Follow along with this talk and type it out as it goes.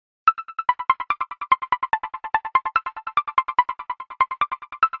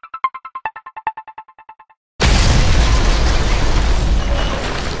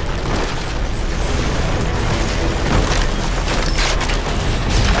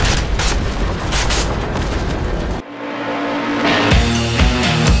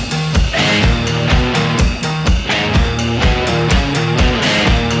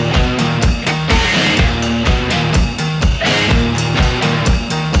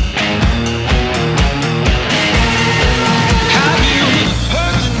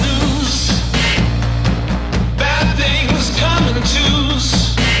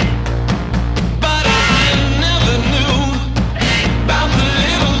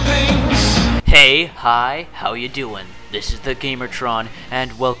Hey, hi, how you doing? This is the Gamertron,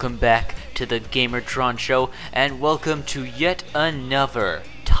 and welcome back to the Gamertron Show, and welcome to yet another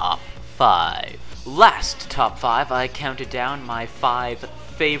Top 5. Last Top 5, I counted down my 5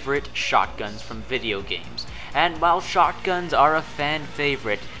 favorite shotguns from video games. And while shotguns are a fan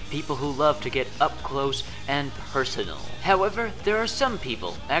favorite, people who love to get up close and personal. However, there are some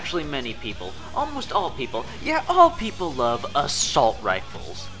people, actually many people, almost all people, yeah, all people love assault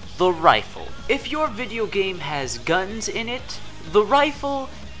rifles. The rifle. If your video game has guns in it, the rifle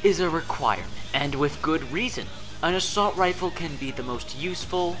is a requirement, and with good reason. An assault rifle can be the most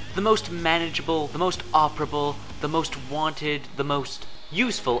useful, the most manageable, the most operable, the most wanted, the most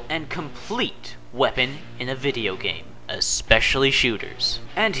useful and complete weapon in a video game, especially shooters.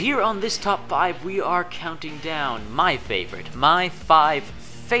 And here on this top 5, we are counting down my 5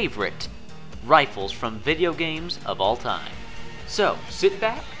 favorite rifles from video games of all time. So, sit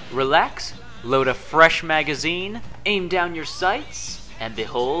back, relax, load a fresh magazine, aim down your sights, and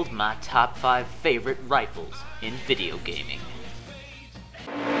behold my top 5 favorite rifles in video gaming.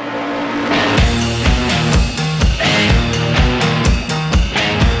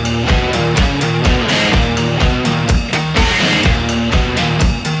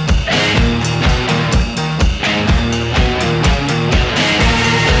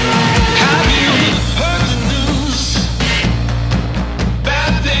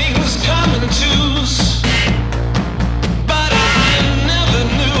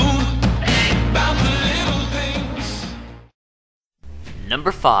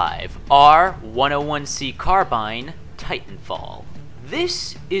 Number 5, R101C Carbine Titanfall.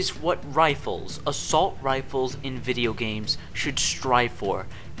 This is what rifles, assault rifles in video games should strive for,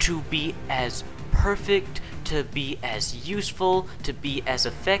 to be as perfect, to be as useful, to be as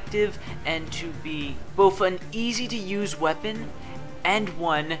effective, and to be both an easy to use weapon and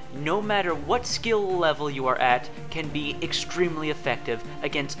one, no matter what skill level you are at, can be extremely effective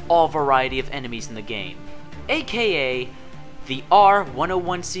against all variety of enemies in the game. AKA, the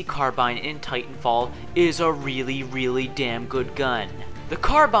R101C Carbine in Titanfall is a really damn good gun. The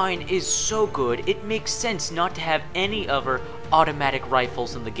Carbine is so good, it makes sense not to have any other automatic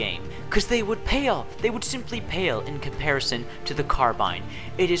rifles in the game, because they would simply pale in comparison to the Carbine.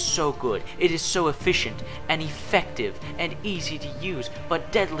 It is so good, it is so efficient, and effective, and easy to use,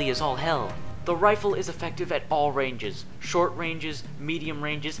 but deadly as all hell. The rifle is effective at all ranges, short ranges, medium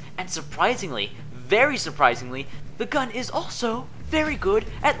ranges, and surprisingly, very surprisingly, the gun is also very good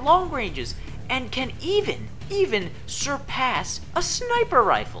at long ranges, and can even surpass a sniper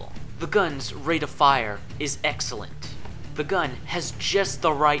rifle. The gun's rate of fire is excellent. The gun has just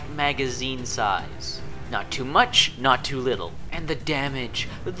the right magazine size. Not too much, not too little. And the damage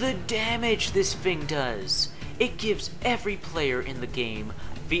this thing does. It gives every player in the game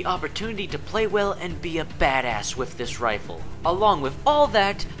the opportunity to play well and be a badass with this rifle. Along with all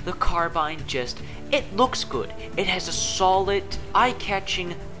that, the Carbine it looks good. It has a solid,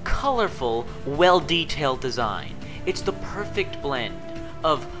 eye-catching, colorful, well-detailed design. It's the perfect blend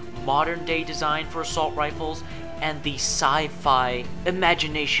of modern-day design for assault rifles and the sci-fi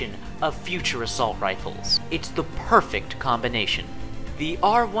imagination of future assault rifles. It's the perfect combination. The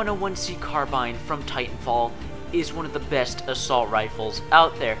R101C Carbine from Titanfall is one of the best assault rifles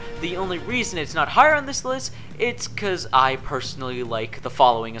out there. The only reason it's not higher on this list, it's because I personally like the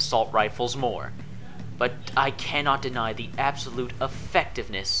following assault rifles more. But I cannot deny the absolute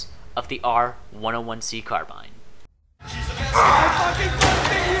effectiveness of the R101C Carbine.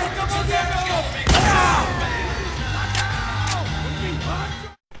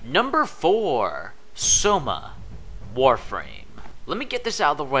 Number 4, Soma Warframe. Let me get this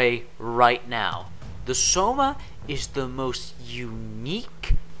out of the way right now. The Soma is the most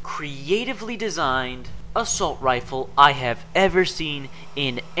unique, creatively designed assault rifle I have ever seen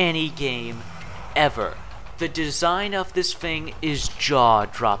in any game ever. The design of this thing is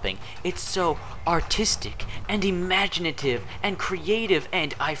jaw-dropping. It's so artistic and imaginative and creative,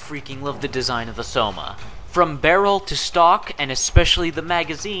 and I freaking love the design of the Soma. From barrel to stock, and especially the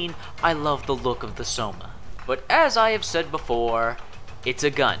magazine, I love the look of the Soma. But as I have said before, it's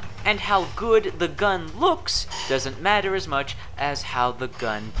a gun, and how good the gun looks doesn't matter as much as how the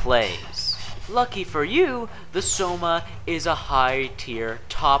gun plays. Lucky for you, the Soma is a high-tier,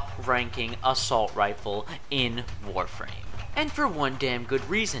 top-ranking assault rifle in Warframe. And for one damn good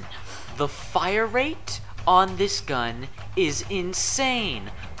reason. The fire rate on this gun is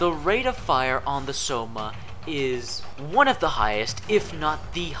insane. The rate of fire on the Soma is one of the highest, if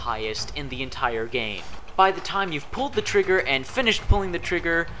not the highest, in the entire game. By the time you've pulled the trigger and finished pulling the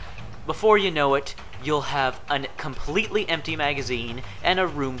trigger, before you know it, you'll have a completely empty magazine and a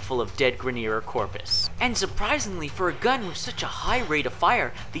room full of dead Grineer or Corpus. And surprisingly, for a gun with such a high rate of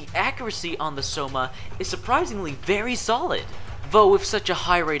fire, the accuracy on the Soma is surprisingly very solid. Though with such a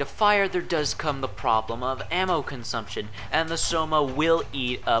high rate of fire, there does come the problem of ammo consumption, and the Soma will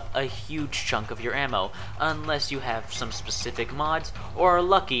eat up a huge chunk of your ammo, unless you have some specific mods, or are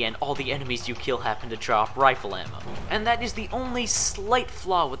lucky and all the enemies you kill happen to drop rifle ammo. And that is the only slight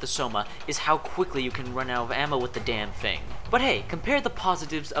flaw with the Soma, is how quickly you can run out of ammo with the damn thing. But hey, compare the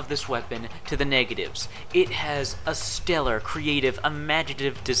positives of this weapon to the negatives. It has a stellar, creative,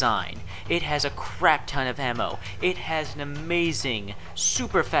 imaginative design. It has a crap ton of ammo. It has an amazing,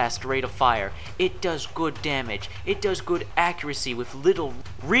 super fast rate of fire. It does good damage. It does good accuracy with little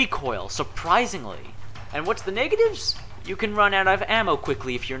recoil, surprisingly. And what's the negatives? You can run out of ammo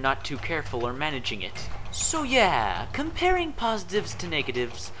quickly if you're not too careful or managing it. So yeah, comparing positives to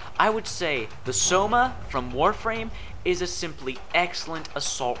negatives, I would say the Soma from Warframe is a simply excellent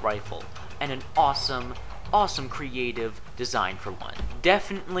assault rifle, and an awesome creative design for one.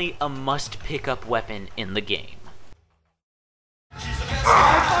 Definitely a must-pick-up weapon in the game.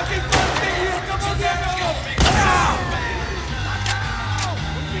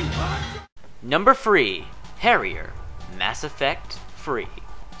 Number 3, Harrier, Mass Effect Free.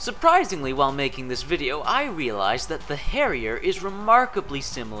 Surprisingly, while making this video, I realized that the Harrier is remarkably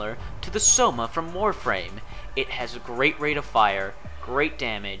similar to the Soma from Warframe. It has a great rate of fire, great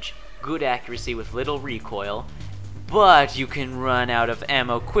damage, good accuracy with little recoil, but you can run out of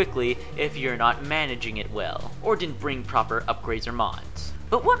ammo quickly if you're not managing it well, or didn't bring proper upgrades or mods.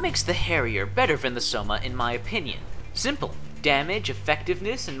 But what makes the Harrier better than the Soma in my opinion? Simple. Damage,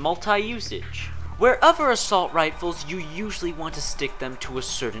 effectiveness, and multi-usage. Where other assault rifles, you usually want to stick them to a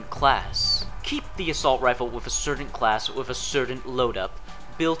certain class. Keep the assault rifle with a certain class with a certain loadup,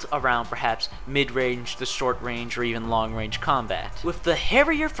 built around perhaps mid-range to short-range or even long-range combat. With the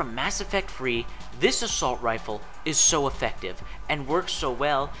Harrier from Mass Effect Free, this assault rifle is so effective and works so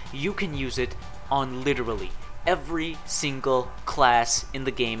well, you can use it on literally every single class in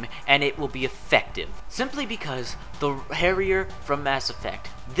the game, and it will be effective. Simply because the Harrier from Mass Effect,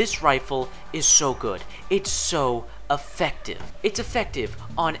 this rifle is so good. It's so effective. It's effective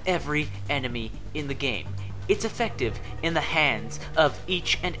on every enemy in the game. It's effective in the hands of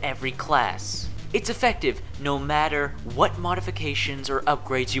each and every class. It's effective no matter what modifications or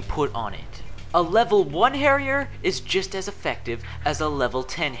upgrades you put on it. A level 1 Harrier is just as effective as a level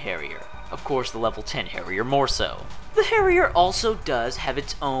 10 Harrier. Of course, the level 10 Harrier more so. The Harrier also does have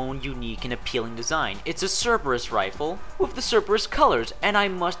its own unique and appealing design. It's a Cerberus rifle with the Cerberus colors, and I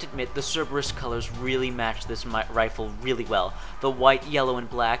must admit the Cerberus colors really match this rifle really well. The white, yellow, and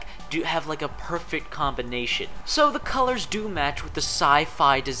black do have like a perfect combination. So the colors do match with the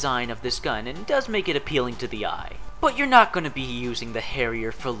sci-fi design of this gun, and it does make it appealing to the eye. But you're not going to be using the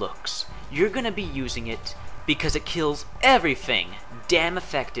Harrier for looks. You're going to be using it because it kills everything damn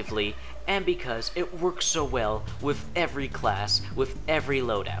effectively, and because it works so well with every class, with every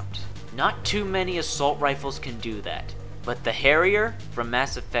loadout. Not too many assault rifles can do that, but the Harrier from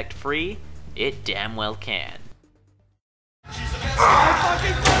Mass Effect Free, it damn well can.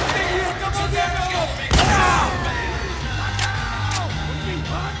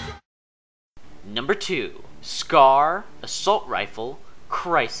 Number 2, Scar Assault Rifle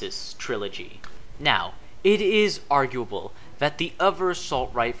Crisis Trilogy. Now, it is arguable that the other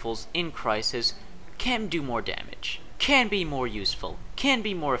assault rifles in Crisis can do more damage, can be more useful, can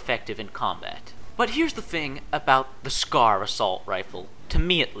be more effective in combat. But here's the thing about the Scar assault rifle, to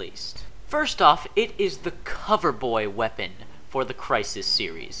me at least. First off, it is the cover boy weapon for the Crisis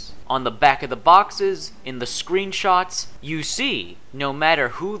series. On the back of the boxes, in the screenshots, you see, no matter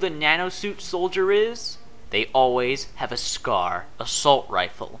who the nanosuit soldier is, they always have a Scar assault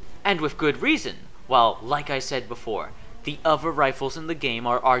rifle. And with good reason. Well, like I said before, the other rifles in the game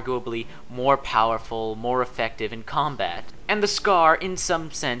are arguably more powerful, more effective in combat. And the Scar, in some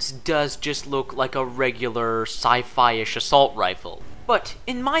sense, does just look like a regular sci-fi-ish assault rifle. But,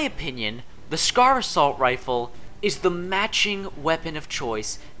 in my opinion, the Scar assault rifle is the matching weapon of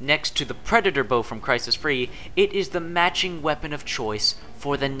choice next to the Predator bow from Crisis Free. It is the matching weapon of choice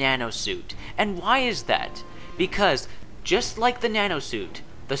for the nanosuit. And why is that? Because, just like the nanosuit,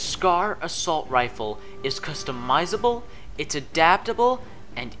 the Scar assault rifle is customizable, it's adaptable,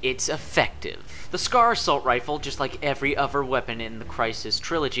 and it's effective. The Scar assault rifle, just like every other weapon in the Crisis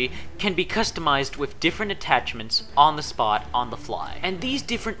trilogy, can be customized with different attachments on the spot, on the fly. And these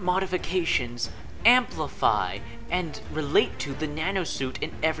different modifications amplify and relate to the nanosuit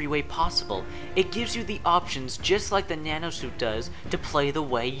in every way possible. It gives you the options, just like the nanosuit does, to play the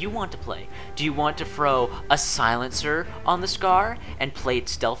way you want to play. Do you want to throw a silencer on the Scar and play it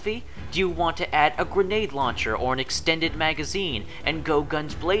stealthy? Do you want to add a grenade launcher or an extended magazine and go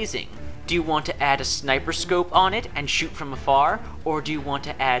guns blazing? Do you want to add a sniper scope on it and shoot from afar? Or do you want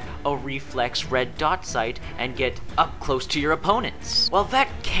to add a reflex red dot sight and get up close to your opponents? Well, that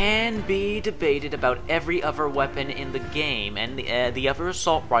can be debated about every other weapon in the game, and the other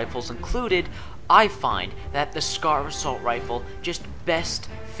assault rifles included. I find that the Scar assault rifle just best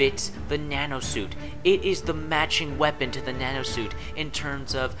fits the nanosuit. It is the matching weapon to the nanosuit in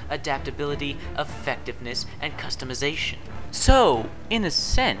terms of adaptability, effectiveness, and customization. So, in a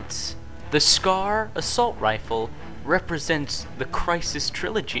sense, the Scar assault rifle represents the Crysis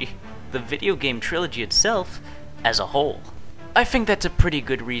trilogy, the video game trilogy itself, as a whole. I think that's a pretty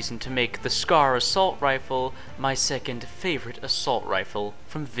good reason to make the Scar assault rifle my second favorite assault rifle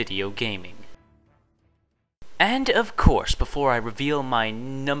from video gaming. And of course, before I reveal my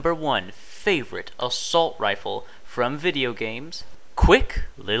number one favorite assault rifle from video games, quick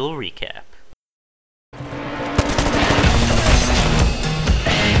little recap.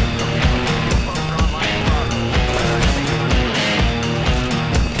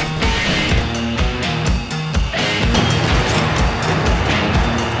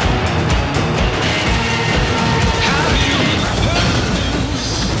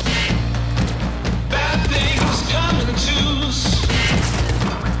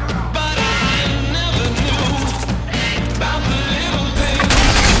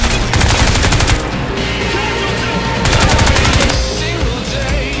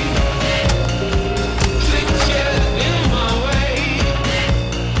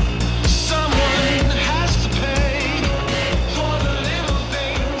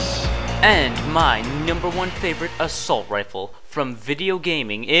 And my number one favorite assault rifle from video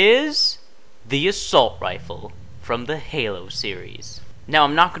gaming is the assault rifle from the Halo series. Now,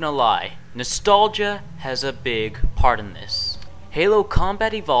 I'm not gonna lie, nostalgia has a big part in this. Halo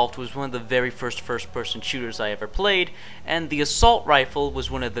Combat Evolved was one of the very first first-person shooters I ever played, and the assault rifle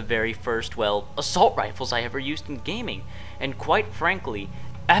was one of the very first, well, assault rifles I ever used in gaming. And quite frankly,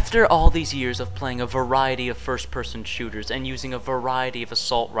 after all these years of playing a variety of first-person shooters and using a variety of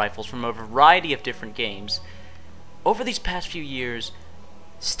assault rifles from a variety of different games, over these past few years,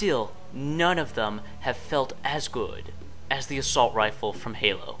 still, none of them have felt as good as the assault rifle from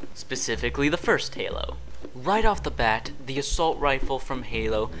Halo, specifically the first Halo. Right off the bat, the assault rifle from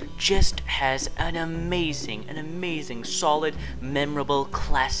Halo just has an amazing, solid, memorable,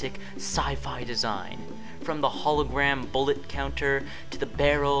 classic sci-fi design. From the hologram bullet counter, to the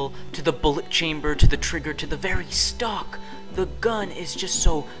barrel, to the bullet chamber, to the trigger, to the very stock, the gun is just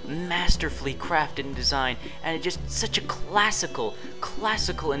so masterfully crafted and designed, and it's just such a classical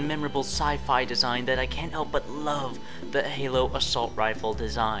and memorable sci-fi design that I can't help but love the Halo assault rifle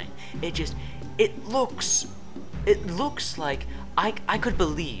design. It looks like I could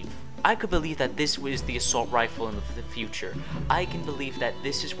believe that this was the assault rifle in the future. I can believe that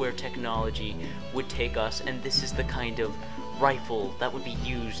this is where technology would take us, and this is the kind of rifle that would be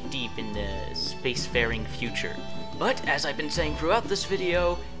used deep in the spacefaring future. But as I've been saying throughout this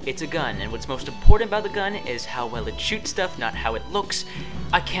video, it's a gun, and what's most important about the gun is how well it shoots stuff, not how it looks.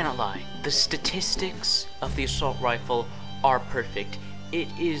 I cannot lie, the statistics of the assault rifle are perfect. It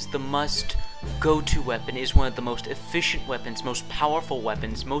is the must go-to weapon, is one of the most efficient weapons, most powerful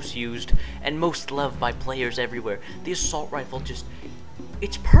weapons, most used, and most loved by players everywhere. The assault rifle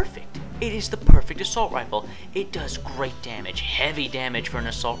it's perfect. It is the perfect assault rifle. It does great damage, heavy damage for an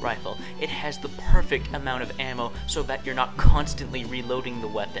assault rifle. It has the perfect amount of ammo so that you're not constantly reloading the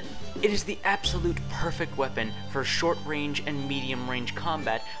weapon. It is the absolute perfect weapon for short range and medium range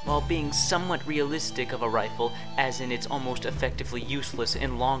combat while being somewhat realistic of a rifle, as in it's almost effectively useless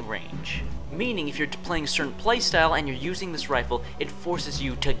in long range. Meaning if you're playing a certain playstyle and you're using this rifle, it forces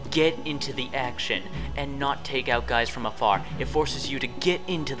you to get into the action and not take out guys from afar. It forces you to get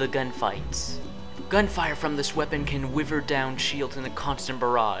into the gunfights. Gunfire from this weapon can wither down shields in a constant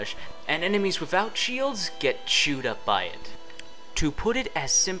barrage, and enemies without shields get chewed up by it. To put it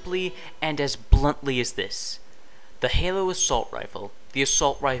as simply and as bluntly as this, the Halo assault rifle, the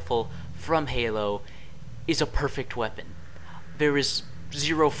assault rifle from Halo, is a perfect weapon. There is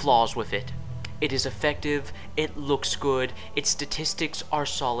zero flaws with it. It is effective, it looks good, its statistics are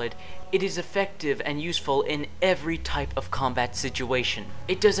solid, it is effective and useful in every type of combat situation.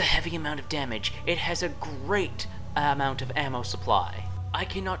 It does a heavy amount of damage, it has a great amount of ammo supply. I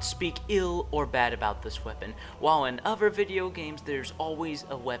cannot speak ill or bad about this weapon. While in other video games there's always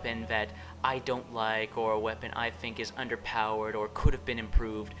a weapon that I don't like or a weapon I think is underpowered or could have been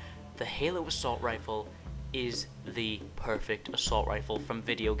improved, the Halo Assault Rifle is the perfect assault rifle from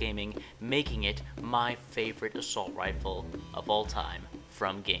video gaming, making it my favorite assault rifle of all time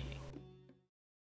from gaming.